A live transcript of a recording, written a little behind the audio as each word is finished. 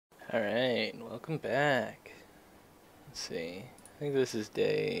Alright, welcome back. Let's see. I think this is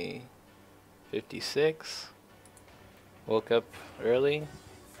day 56. Woke up early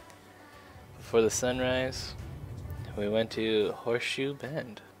before the sunrise. We went to Horseshoe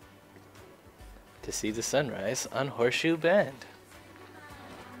Bend to see the sunrise on Horseshoe Bend.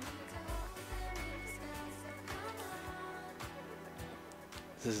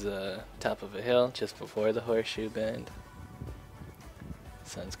 This is the top of a hill just before the Horseshoe Bend.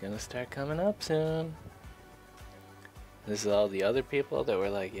 Sun's gonna start coming up soon. This is all the other people that were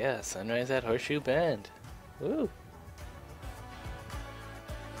like, yeah, sunrise at Horseshoe Bend. Woo!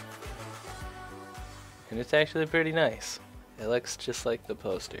 And it's actually pretty nice. It looks just like the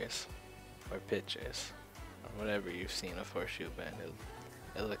posters or pictures or whatever you've seen of Horseshoe Bend.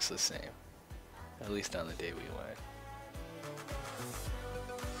 It looks the same, at least on the day we went.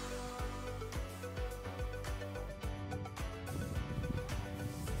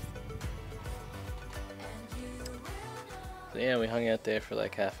 So yeah, we hung out there for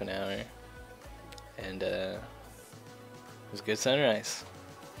like half an hour, and it was a good sunrise.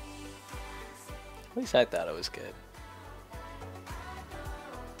 At least I thought it was good.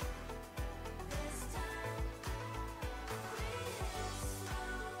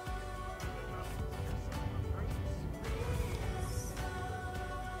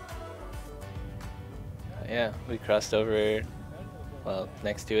 Yeah, we crossed over, well,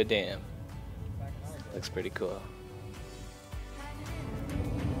 next to a dam. Looks pretty cool.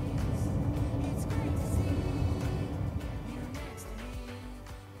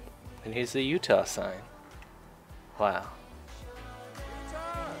 And here's the Utah sign. Wow.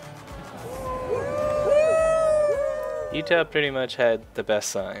 Utah pretty much had the best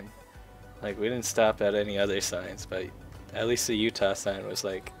sign. Like, we didn't stop at any other signs, but at least the Utah sign was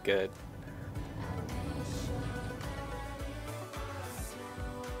like good.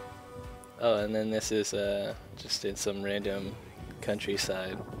 Oh, and then this is just in some random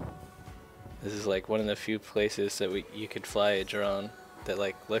countryside. This is like one of the few places that you could fly a drone that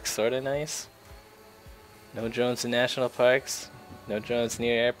like looks sort of nice. No drones in national parks, no drones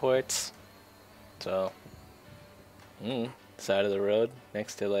near airports. So, side of the road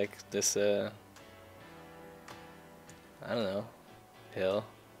next to like this I don't know, hill.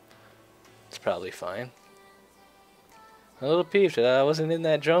 It's probably fine. I'm a little peeved that I wasn't in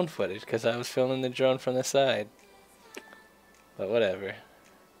that drone footage because I was filming the drone from the side. But whatever,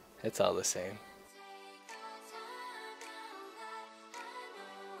 it's all the same.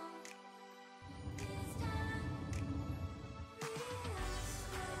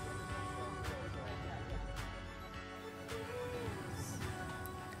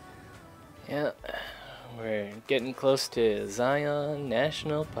 Yeah, we're getting close to Zion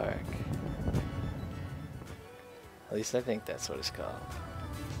National Park. At least I think that's what it's called.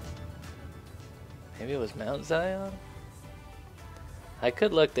 Maybe it was Mount Zion? I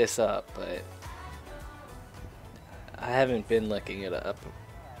could look this up, but I haven't been looking it up.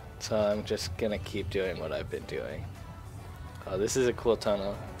 So I'm just gonna keep doing what I've been doing. Oh, this is a cool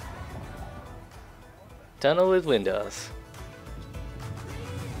tunnel. Tunnel with windows.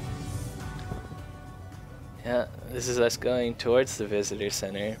 Yeah, this is us going towards the visitor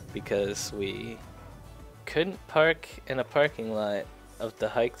center because we couldn't park in a parking lot of the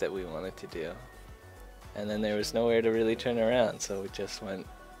hike that we wanted to do. And then there was nowhere to really turn around, so we just went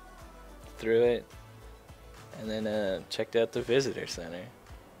through it and then checked out the visitor center.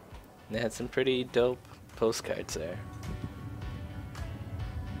 And they had some pretty dope postcards there.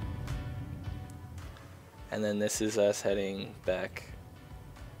 And then this is us heading back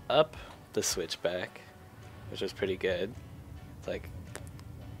up the switchback, which was pretty good. Like,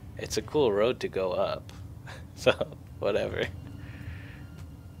 it's a cool road to go up, so whatever.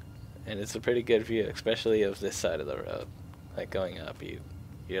 And it's a pretty good view, especially of this side of the road. Like going up,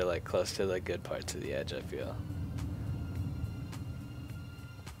 you're like close to the good parts of the edge, I feel.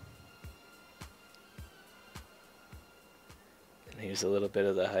 And here's a little bit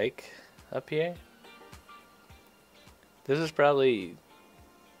of the hike up here. This is probably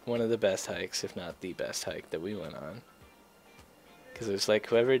one of the best hikes, if not the best hike that we went on. Because it was like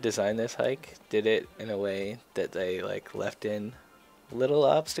whoever designed this hike did it in a way that they like left in little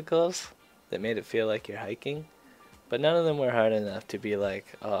obstacles that made it feel like you're hiking. But none of them were hard enough to be like,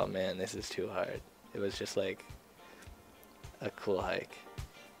 oh man, this is too hard. It was just like a cool hike.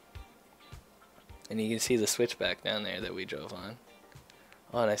 And you can see the switchback down there that we drove on.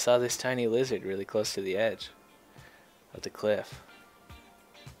 Oh, and I saw this tiny lizard really close to the edge of the cliff.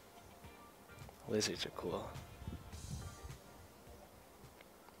 Lizards are cool.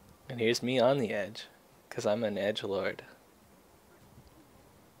 And here's me on the edge, because I'm an edge lord.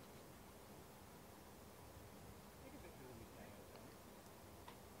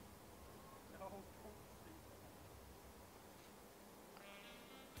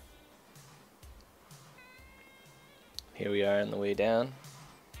 here we are on the way down.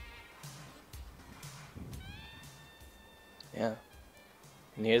 Yeah.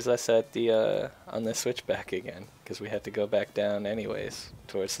 And here's us at the on the switchback again, because we had to go back down anyways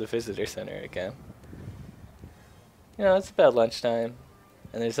towards the visitor center again. You know, it's about lunchtime,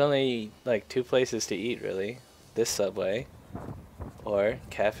 and there's only like 2 places to eat really: this Subway or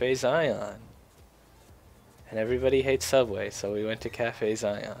Cafe Zion. And everybody hates Subway, so we went to Cafe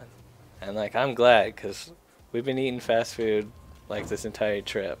Zion. And like, I'm glad, because we've been eating fast food like this entire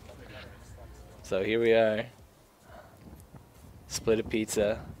trip. So here we are. Split a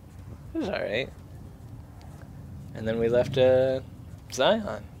pizza. It was alright. And then we left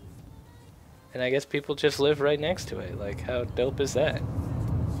Zion. And I guess people just live right next to it. Like, how dope is that?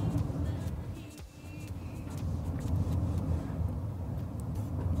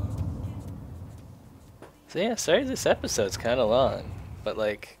 So yeah, sorry this episode's kind of long. But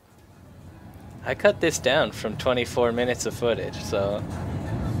like, I cut this down from 24 minutes of footage, so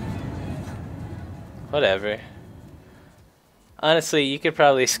whatever. Honestly, you could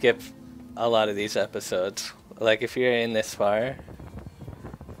probably skip a lot of these episodes. Like, if you're in this far,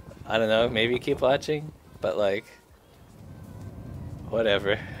 I don't know, maybe keep watching, but like,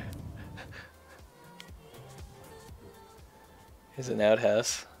 whatever. Here's an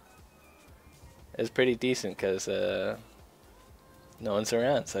outhouse. It's pretty decent because no one's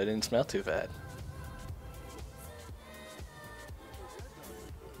around, so it didn't smell too bad.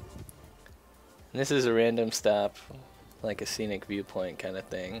 And this is a random stop, like a scenic viewpoint kind of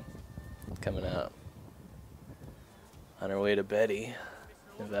thing, coming up on our way to Betty,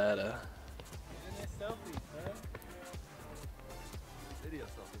 Nevada.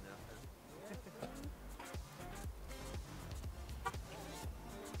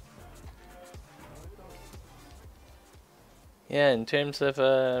 Yeah, in terms of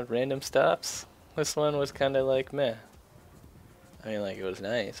random stops, this one was kind of like meh. I mean, like, it was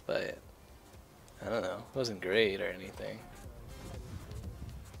nice, but I don't know, it wasn't great or anything.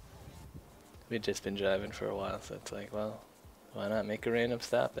 We'd just been driving for a while, so it's like, well, why not make a random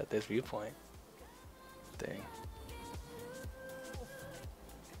stop at this viewpoint thing?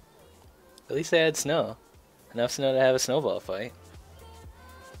 At least they had snow. Enough snow to have a snowball fight.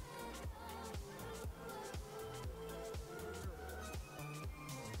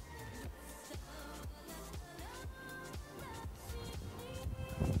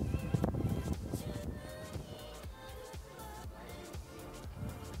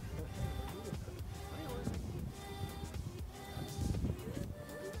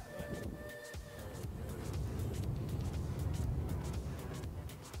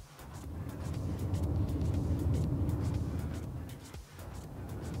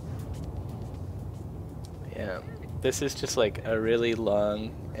 Yeah, this is just like a really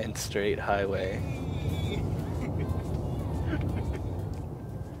long and straight highway.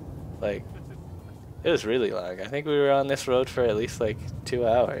 Like, it was really long. I think we were on this road for at least like 2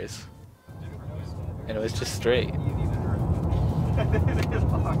 hours. And it was just straight.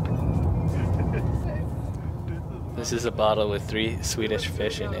 This is a bottle with 3 Swedish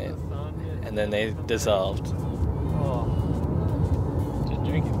fish in it. And then they dissolved. Just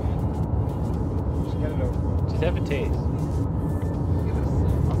drink it, man. Get it over. Just have a taste.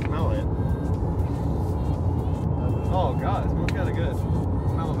 I'll smell it. Oh god, it smells kind of good.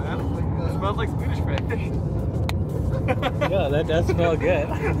 Smell it, man. It smells like Swedish fish. Yeah, that does smell good.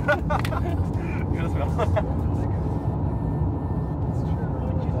 You gotta smell it.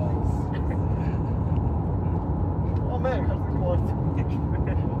 Oh man, how's it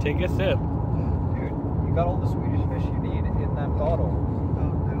going? Take a sip. Dude, you got all the Swedish fish you need in that bottle.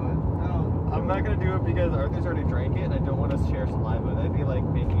 I'm not gonna do it because Arthur's already drank it and I don't want to share saliva. That'd be like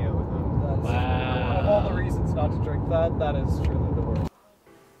making out with him. That's Wow. Of all the reasons not to drink that, that is truly the worst.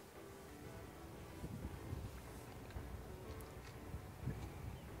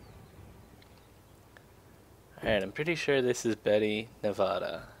 Alright, I'm pretty sure this is Betty,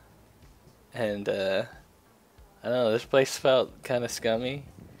 Nevada. And, I don't know, this place felt kind of scummy.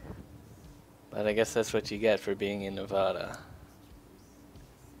 But I guess that's what you get for being in Nevada.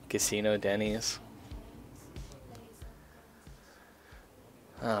 Casino Denny's.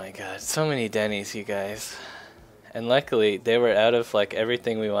 Oh my god, so many Denny's, you guys. And luckily, they were out of like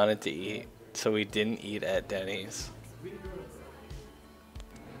everything we wanted to eat, so we didn't eat at Denny's.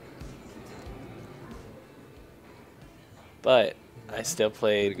 But I still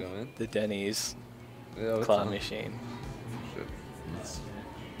played the Denny's claw machine. Shit. Let's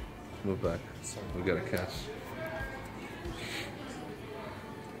move back. We gotta catch.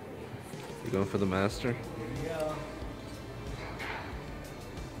 You going for the master? Yeah.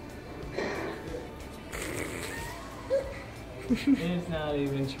 It's not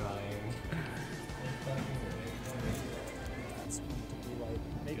even trying.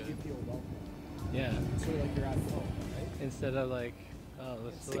 Make you feel welcome. Yeah. So like you're at home, right? Instead of like, oh,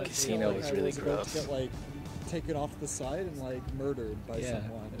 let's The Like, casino like was I really was about to gross. get, like taken off the side and like murdered by Yeah.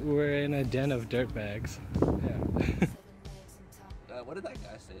 someone. We're in a den of dirtbags. Yeah. What did that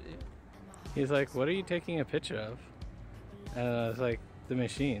guy say to you? He's like, what are you taking a picture of? And I was like, the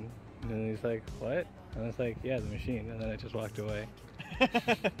machine. And he's like, what? And I was like, yeah, the machine. And then I just walked away.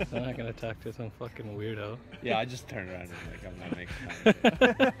 I'm not gonna talk to some fucking weirdo. Yeah, I just turned around and like, I'm not making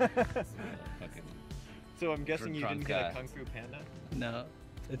fun. Fucking So I'm guessing you drunk didn't get guy. a Kung Fu Panda? No,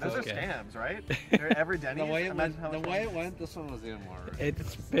 it's Those okay. are scams, right? They're every Denny's. The way it Imagine went, how the much way money- it went, this one was even more.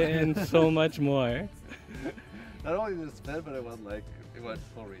 It's been so much more. Not only did it spin, but it went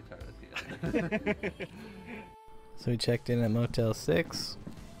full retard at the end. So we checked in at Motel 6.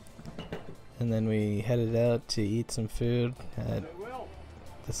 And then we headed out to eat some food at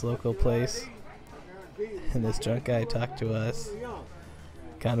this local place. And this drunk guy talked to us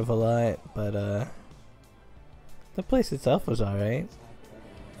kind of a lot, but the place itself was alright.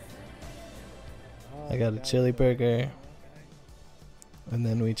 I got a chili burger. And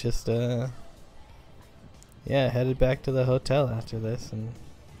then we just headed back to the hotel after this and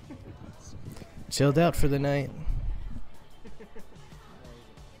chilled out for the night.